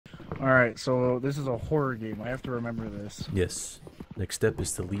Alright, so this is a horror game. I have to remember this. Yes. Next step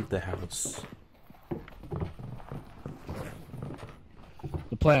is to leave the house.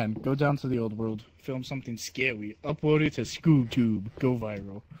 The plan, go down to the old world, film something scary, upload it to ScoobTube, go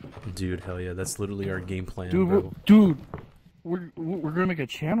viral. Dude, hell yeah, that's literally our game plan, Dude, bro. we're gonna make a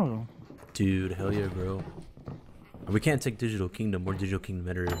channel. Dude, hell yeah, bro. We can't take Digital Kingdom or Digital Kingdom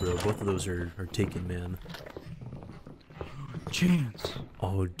Editor, bro. Both of those are taken, man. Chance.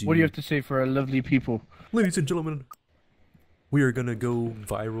 Oh, dude. What do you have to say for our lovely people? Ladies and gentlemen, we are gonna go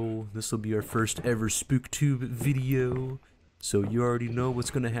viral. This will be our first ever SPOOKTube video. So you already know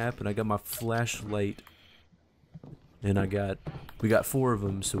what's gonna happen. I got my flashlight. And we got 4 of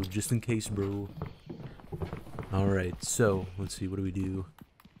them, so just in case, bro. Alright, so, let's see, what do we do?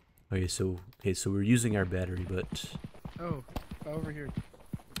 Okay, so we're using our battery, but... Oh, over here.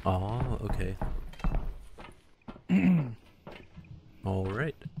 Oh, okay.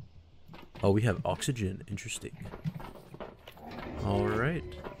 Alright. Oh, we have oxygen. Interesting. Alright.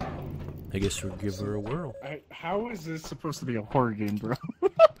 I guess we'll give her a whirl. How is this supposed to be a horror game, bro?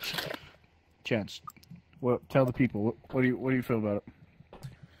 Chance, tell the people. What do you feel about it?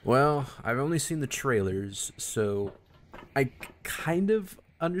 Well, I've only seen the trailers, so I kind of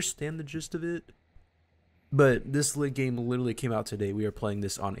understand the gist of it. But this game literally came out today. We are playing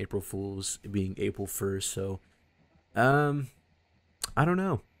this on April Fool's, being April 1st, so I don't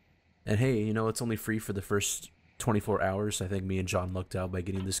know. And hey, you know, it's only free for the first 24 hours. I think me and John lucked out by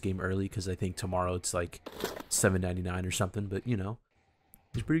getting this game early because I think tomorrow it's like $7.99 or something. But you know,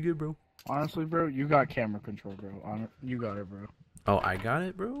 it's pretty good, bro. Honestly, bro, you got camera control, bro. You got it, bro. Oh, I got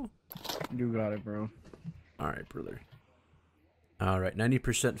it, bro. You got it, bro. All right, brother. All right,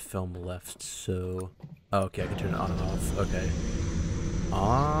 90% film left. So, oh, okay, I can turn it on and off. Okay.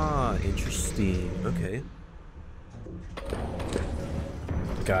 Ah, interesting. Okay.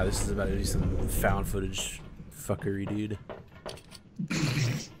 God, this is about to be some found footage fuckery, dude.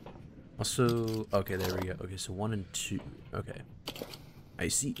 Also, okay, there we go. Okay, so 1 and 2. Okay. I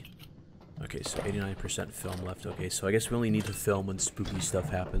see. Okay, so 89% film left. Okay, so I guess we only need to film when spooky stuff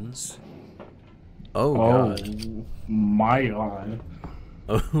happens. Oh, God. My God.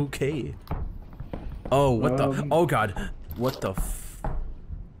 Okay. Oh, what the? Oh, God. What the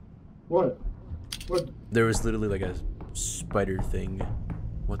What? What? There was literally like a spider thing.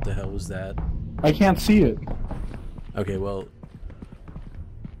 What the hell was that? I can't see it. Okay, well,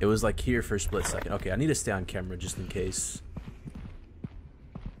 it was like here for a split second. Okay, I need to stay on camera just in case.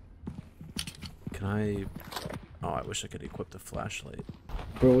 Can I... Oh, I wish I could equip the flashlight.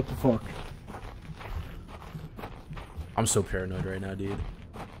 Bro, what the fuck? I'm so paranoid right now, dude.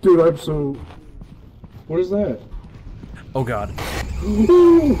 Dude, I'm so... What is that? Oh, God.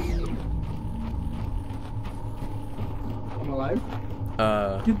 I'm alive?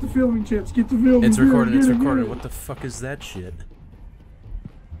 Get Get the filming, Chance. Get the filming. It's recorded, it's recorded. What the fuck is that shit?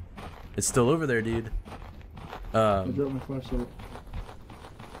 It's still over there, dude. I dropped my flashlight.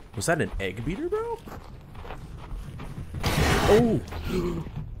 Was that an egg beater, bro? Oh!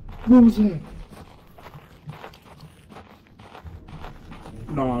 What was that?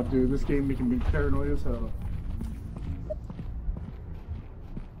 Nah, dude, this game making me paranoid as hell.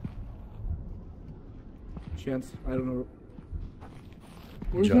 Chance, I don't know.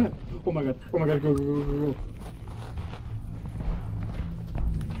 Where's that? Oh my god, go, go, go, go,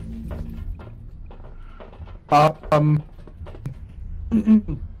 go.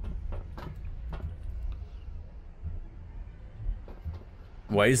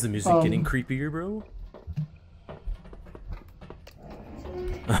 Why is the music getting creepier, bro?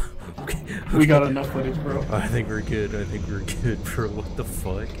 Okay. We got enough footage, bro. I think we're good. I think we're good, bro. What the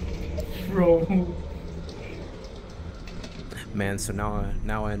fuck? Bro. Man, so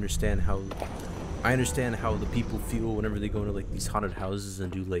now I understand how the people feel whenever they go into like these haunted houses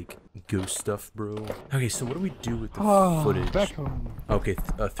and do like ghost stuff, bro. Okay, so what do we do with the footage? Back home. Okay,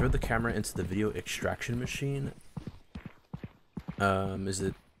 throw the camera into the video extraction machine. Is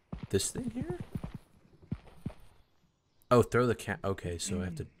it this thing here? Oh, throw the okay, so I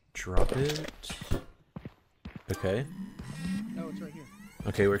have to drop it. Okay. No, it's right here.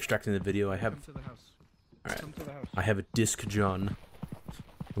 Okay, we're extracting the video. I have. Come to the house. All right. Come to the house. I have a disc, John.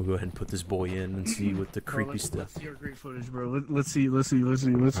 We'll go ahead and put this boy in and see what the creepy stuff. Let's see our great footage, bro. Let's see. Let's see. All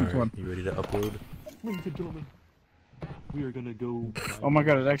right, Come on. you ready to upload? Ladies and gentlemen, we are gonna go. Oh my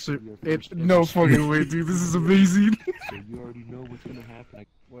god! It's no fucking way, dude. This is amazing. So you already know what's gonna happen.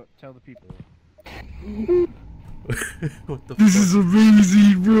 Well, tell the people. What the This fuck? is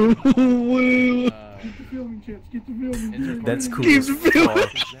amazing, bro. Get the filming, Chance. Get the filming. That's cool. Keep as the filming.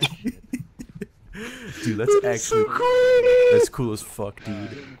 fuck. Dude, that's actually so cool. that's cool as fuck,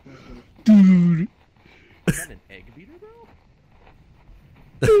 dude. Dude. Is that an egg beater, bro?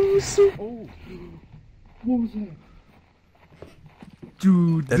 That was so... Oh, What was that?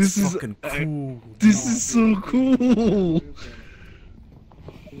 Dude, that's this is fucking cool. This is so cool.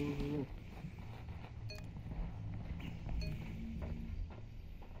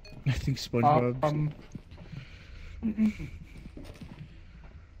 I think SpongeBob.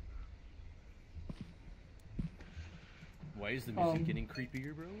 Why is the music getting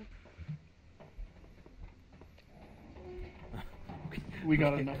creepier, bro? We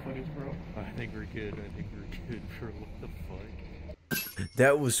got enough footage, bro. I think we're good. For what the fuck?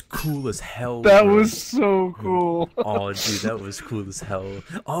 That was cool as hell. That bro. was so cool. Oh, dude, that was cool as hell.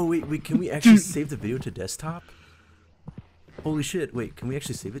 Oh, wait, can we actually save the video to desktop? Holy shit, wait, can we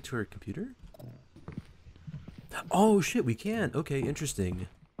actually save it to our computer? Oh, shit, we can. Okay, interesting.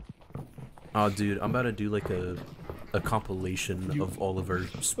 Oh, dude, I'm about to do like a compilation of all of our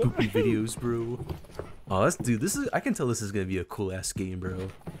spooky videos, bro. Oh, dude, I can tell this is gonna be a cool ass game, bro.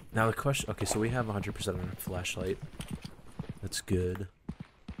 Now the question, okay, so we have 100% on our flashlight. That's good.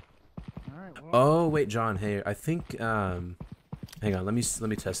 Alright, well. Oh, wait, John, hey, I think, hang on, let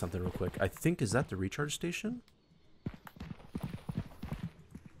me test something real quick. I think, is that the recharge station?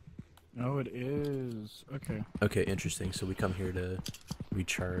 Oh, it is. Okay. Okay, interesting. So we come here to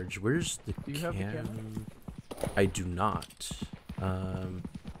recharge. Where's the Do you have the camera? I do not.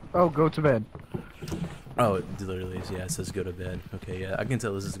 Oh, go to bed. Oh, it literally is. Yeah, it says go to bed. Okay, yeah, I can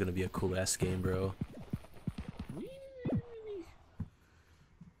tell this is gonna be a cool ass game, bro.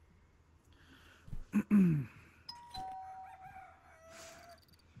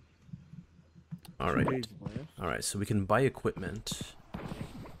 All right. So we can buy equipment.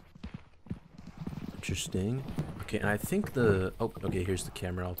 Interesting. Okay, and I think the... Oh, okay, here's the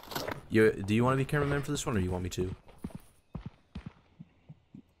camera. Do you want to be cameraman for this one, or do you want me to?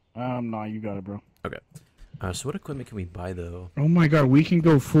 Nah, you got it, bro. Okay. So what equipment can we buy, though? Oh my god, we can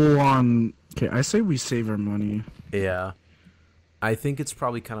go full on... Okay, I say we save our money. Yeah. I think it's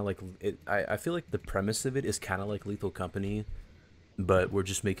probably kind of like... I feel like the premise of it is kind of like Lethal Company, but we're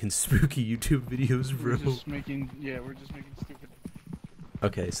just making spooky YouTube videos, bro. We're just making stupid...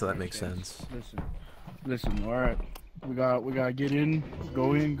 Okay, so that makes sense. Listen, alright. We gotta get in,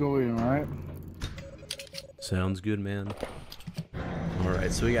 go in, alright? Sounds good, man.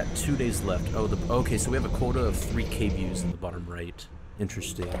 Alright, so we got 2 days left. Oh, okay, so we have a quota of 3K views in the bottom right.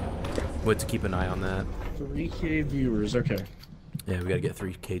 Interesting. We'll have to keep an eye on that. 3K viewers, okay. Yeah, we gotta get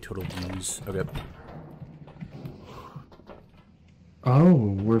 3K total views. Okay. Oh,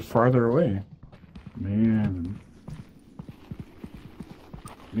 we're farther away. Man.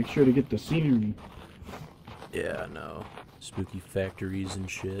 Make sure to get the scenery. Yeah, no. Spooky factories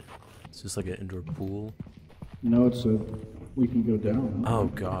and shit. It's just like an indoor pool. No, it's a... We can go down. Oh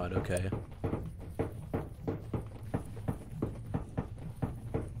god, okay.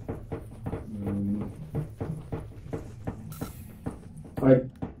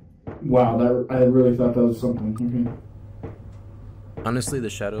 Wow, I really thought that was something. Okay. Honestly, the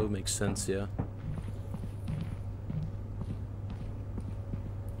shadow makes sense, yeah.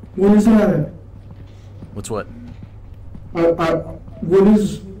 What is that? What's what? What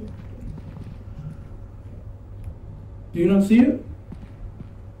is... Do you not see it?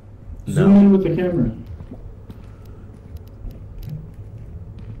 No. Zoom in with the camera.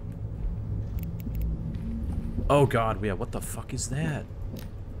 Oh god, yeah, what the fuck is that?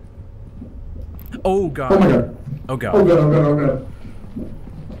 Oh god. Oh my god. Oh god. Oh god, oh god, oh god.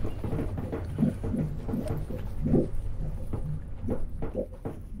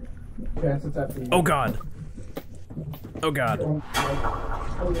 Oh god. Oh god.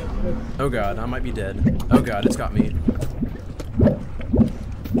 Oh god, I might be dead. Oh god, it's got me.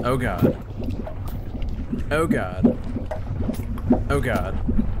 Oh god. Oh god. Oh god.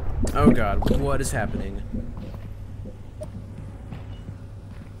 Oh god, what is happening?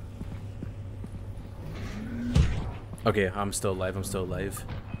 Okay, I'm still alive,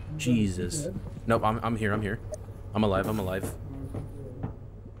 Jesus. Nope, I'm here, I'm alive,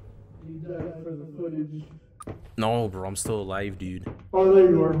 No, bro, I'm still alive, dude. Oh, there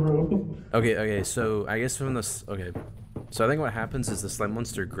you are, bro. Okay, so I guess from this... Okay. So I think what happens is the slime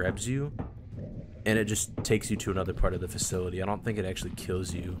monster grabs you, and it just takes you to another part of the facility. I don't think it actually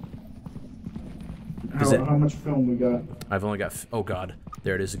kills you. How much film we got? I've only got... Oh, God.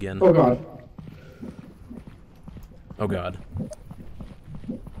 There it is again. Oh, God. Oh, God.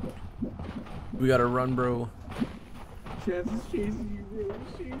 We gotta run, bro. Chance is chasing you, bro.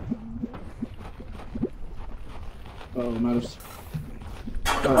 Oh, I'm out of...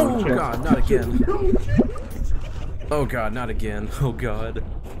 Oh god, not again. Oh god, not again. Oh god.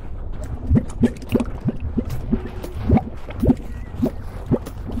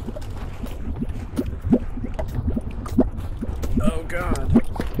 Oh god.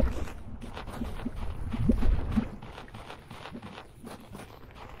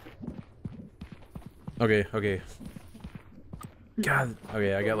 Okay, okay. God,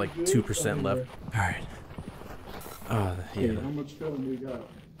 okay, I got like 2% left. Alright. Oh, yeah. How much film we got?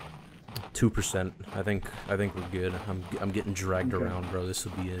 2%. I think we're good. I'm getting dragged around, bro. This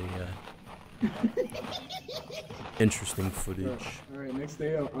will be a interesting footage. All right, next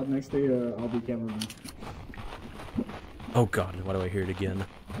day I'll be cameraman. Oh god, why do I hear it again?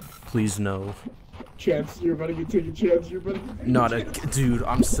 Please no. Chance, you're about to get taken. Chance, you're about to get taken. Not a dude.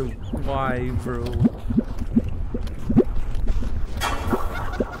 I'm so why, bro.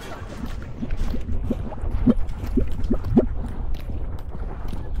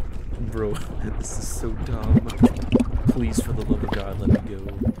 Bro, this is so dumb. Please, for the love of God, let me go.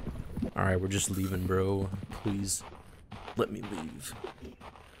 Alright, we're just leaving, bro. Please, let me leave.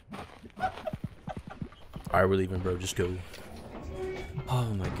 Alright, we're leaving, bro. Just go. Oh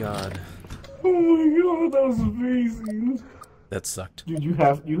my god. Oh my god, that was amazing. That sucked. Dude, you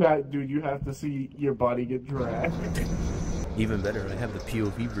have to see your body get dragged. Even better, I have the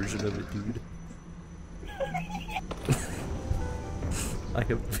POV version of it, dude. I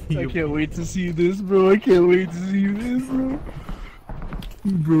can't wait to see this, bro. I can't wait to see this, bro.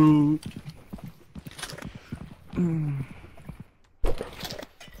 Bro.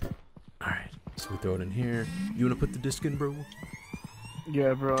 Alright, so we throw it in here. You wanna put the disc in, bro?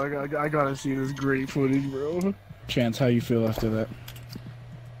 Yeah, bro. I gotta see this great footage, bro. Chance, how you feel after that?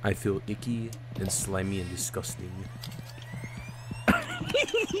 I feel icky and slimy and disgusting.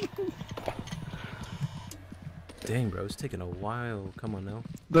 Dang, bro, it's taking a while. Come on now.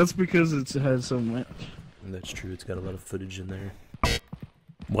 That's because it has so much. And that's true. It's got a lot of footage in there.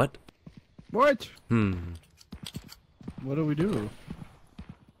 What? What? What do we do?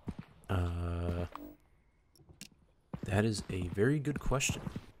 That is a very good question.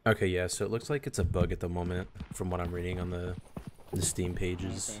 Okay, yeah, so it looks like it's a bug at the moment from what I'm reading on the Steam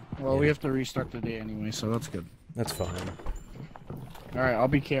pages. Okay. Well, yeah. we have to restart the day anyway, so that's good. That's fine. Alright, I'll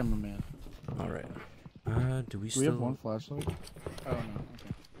be cameraman. Alright. Do we have one flashlight? I don't know.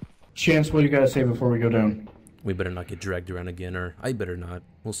 Okay. Chance, what do you gotta say before we go down? We better not get dragged around again, or I better not.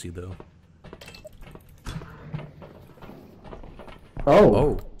 We'll see, though. Oh.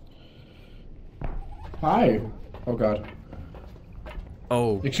 Oh. Hi. Oh, God.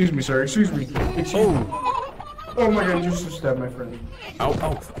 Oh. Excuse me, sir. Excuse me. Oh. Oh, my God. You just stabbed my friend. Oh,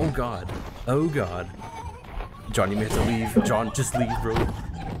 oh. Oh, God. Oh, God. John, you may have to leave. John, just leave, bro.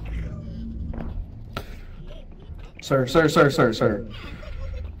 Sir.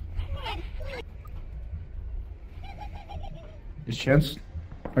 Is Chance?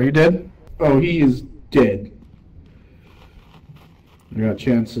 Are you dead? Oh, he is dead. I got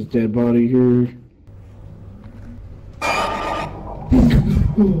Chance's dead body here.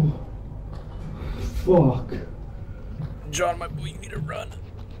 Fuck. John, my boy, you need to run.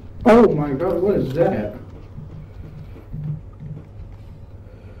 Oh my god, what is that?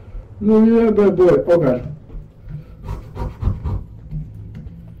 Look at that bad boy. Oh god.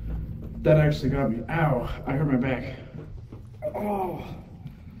 That actually got me. Ow, I hurt my back. Oh,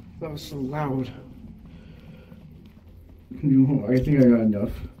 that was so loud. I think I got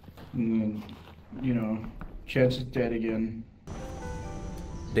enough. And then, you know, Chance is dead again.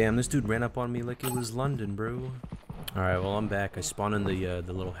 Damn, this dude ran up on me like it was London, bro. Alright, well, I'm back. I spawned in the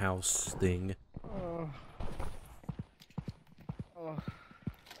little house thing.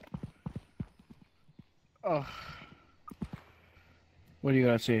 What do you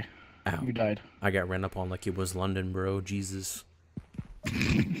gotta say? Ow. You died. I got ran up on like it was London, bro. Jesus.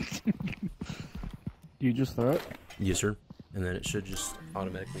 You just throw it? Yes, sir. And then it should just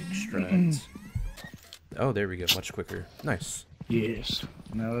automatically extract. Oh, there we go. Much quicker. Nice. Yes.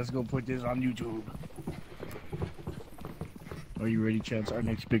 Now let's go put this on YouTube. Are you ready, Chance? Our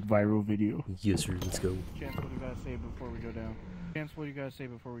next big viral video. Yes, sir. Let's go. Chance, what do you gotta say before we go down? Chance, what do you gotta say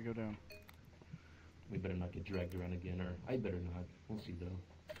before we go down? We better not get dragged around again, or I better not. We'll see, though.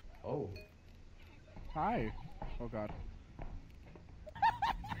 Oh. Hi. Oh, God.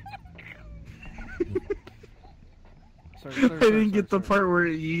 Sorry, I didn't get the part where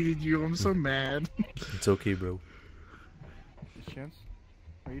it yeeted you. I'm so mad. It's okay, bro. Chance?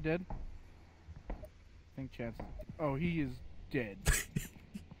 Are you dead? I think Chance is... Oh, he is dead.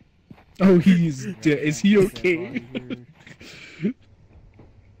 Oh, he is dead. Is he okay?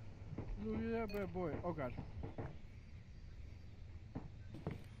 Look at that bad boy. Oh, God.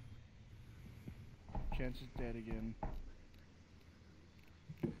 Chance is dead again.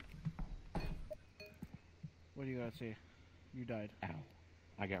 What do you gotta say? You died. Ow.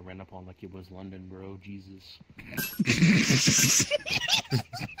 I got ran up on like it was London, bro. Jesus.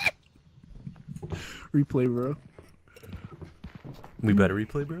 Replay, bro. We better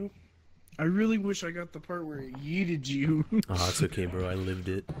replay, bro? I really wish I got the part where it yeeted you. Oh, it's okay, bro. I lived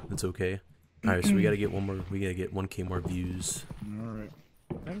it. It's okay. Alright, so we gotta get one more. We gotta get 1K more views. Alright.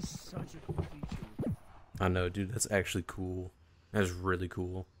 That is such a cool feature. I know, dude. That's actually cool. That's really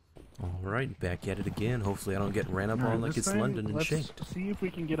cool. Alright, back at it again. Hopefully I don't get ran up on like it's London and shanked. Let's see if we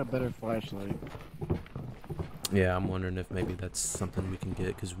can get a better flashlight. Yeah, I'm wondering if maybe that's something we can get,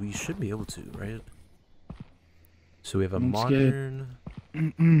 because we should be able to, right? So we have a modern...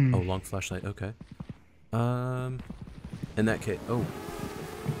 Oh, long flashlight, okay. In that case... Oh.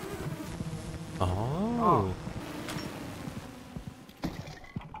 Oh.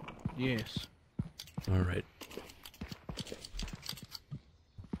 Yes. Alright.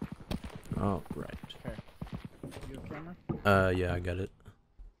 Alright. Okay. You have a camera? Yeah, I got it.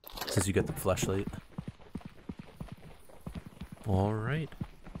 Since you got the flashlight. Alright.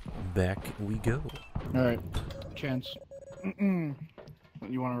 Back we go. Alright. Chance. You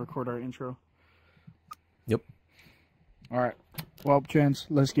want to record our intro? Yep. Alright. Well, Chance,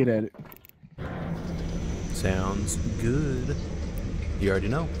 let's get at it. Sounds good. You already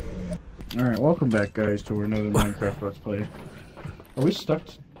know. Alright, welcome back, guys, to another Minecraft Let's Play. Are we stuck?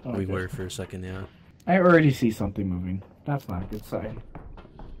 Oh, We okay. were for a second, yeah. I already see something moving. That's not a good sign.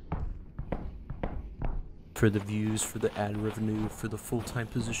 For the views, for the ad revenue, for the full-time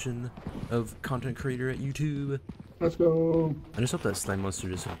position of content creator at YouTube. Let's go. I just hope that slime monster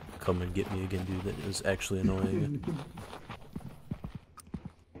doesn't come and get me again, dude. That is actually annoying.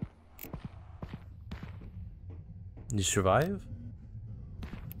 You survive?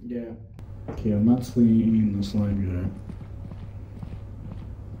 Yeah. Okay, I'm not seeing the slime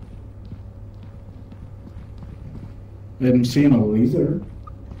guy. I'm seeing a laser.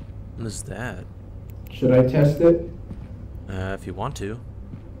 What is that? Should I test it? If you want to.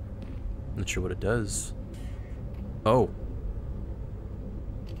 Not sure what it does. Oh.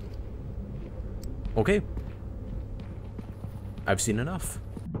 Okay. I've seen enough.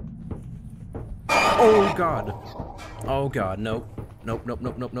 Oh god. Oh god, nope. Nope, nope,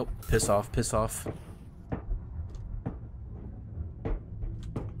 nope, nope, nope. Piss off, piss off.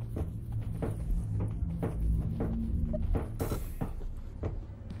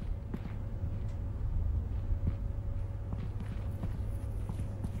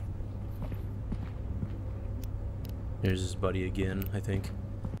 There's his buddy again, I think.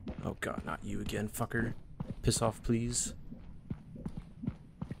 Oh god, not you again, fucker. Piss off, please.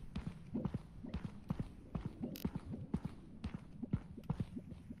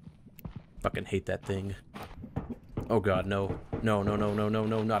 Fucking hate that thing. Oh god, no. No, no, no, no, no,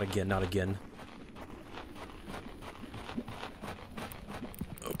 no, not again, not again.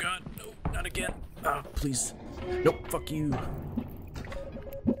 Oh god, no, not again. Ah, please. Nope, fuck you.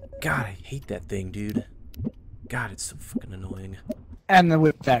 God, I hate that thing, dude. God, it's so fucking annoying. And then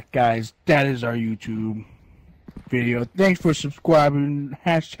with that, guys, that is our YouTube video. Thanks for subscribing.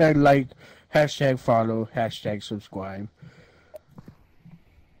 Hashtag like, hashtag follow, hashtag subscribe.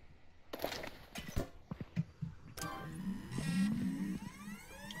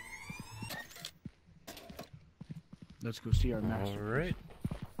 Let's go see our master. Alright.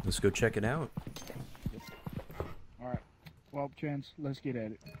 Let's go check it out. Alright. Well, Chance, let's get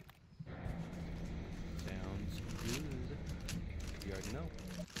at it. Sounds good. You already know.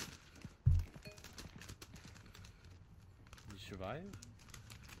 You survive?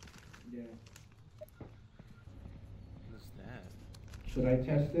 Yeah. What is that? Should I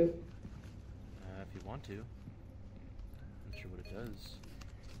test it? If you want to. Not sure what it does.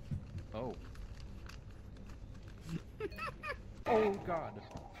 Oh. Oh god.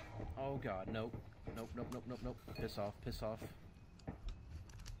 Oh god, nope. Nope, nope, nope, nope, nope. Piss off, piss off.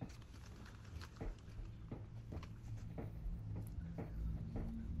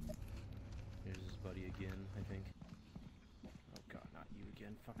 Here's his buddy again, I think. Oh god, not you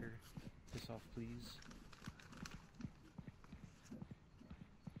again, fucker. Piss off, please.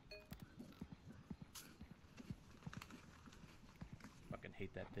 Fucking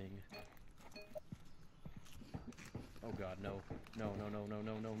hate that thing. Oh god, no. No, no, no, no,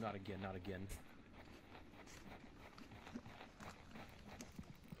 no, no, not again, not again.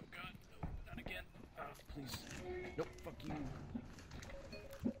 Oh god, no, not again. Ah, please. Nope, fuck you.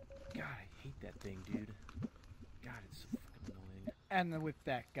 God, I hate that thing, dude. God, it's so fucking annoying. And then with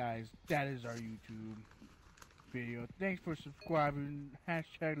that, guys, that is our YouTube video. Thanks for subscribing.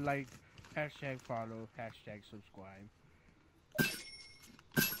 Hashtag like, Hashtag follow, hashtag subscribe.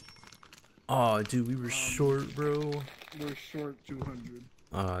 Aw, dude, we were short, bro. We're short 200.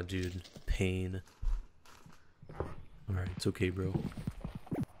 Aw, dude, pain. Alright, it's okay, bro.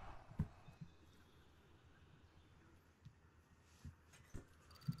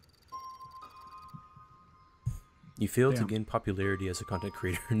 You failed to gain popularity as a content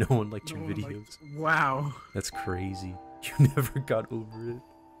creator. No one liked your videos. Wow. That's crazy. You never got over it.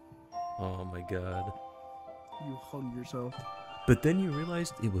 Oh my god. You hung yourself. But then you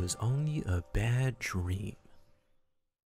realized it was only a bad dream.